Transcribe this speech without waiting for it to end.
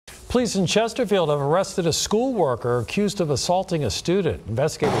Police in Chesterfield have arrested a school worker accused of assaulting a student.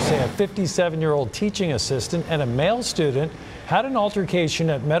 Investigators say a 57-year-old teaching assistant and a male student had an altercation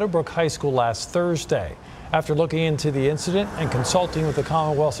at Meadowbrook High School last Thursday. After looking into the incident and consulting with the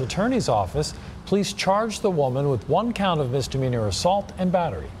Commonwealth's Attorney's Office, police charged the woman with 1 count of misdemeanor assault and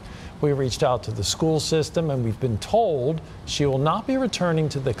battery. We reached out to the school system and we've been told she will not be returning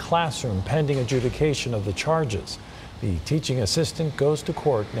to the classroom pending adjudication of the charges. The teaching assistant goes to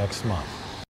court next month.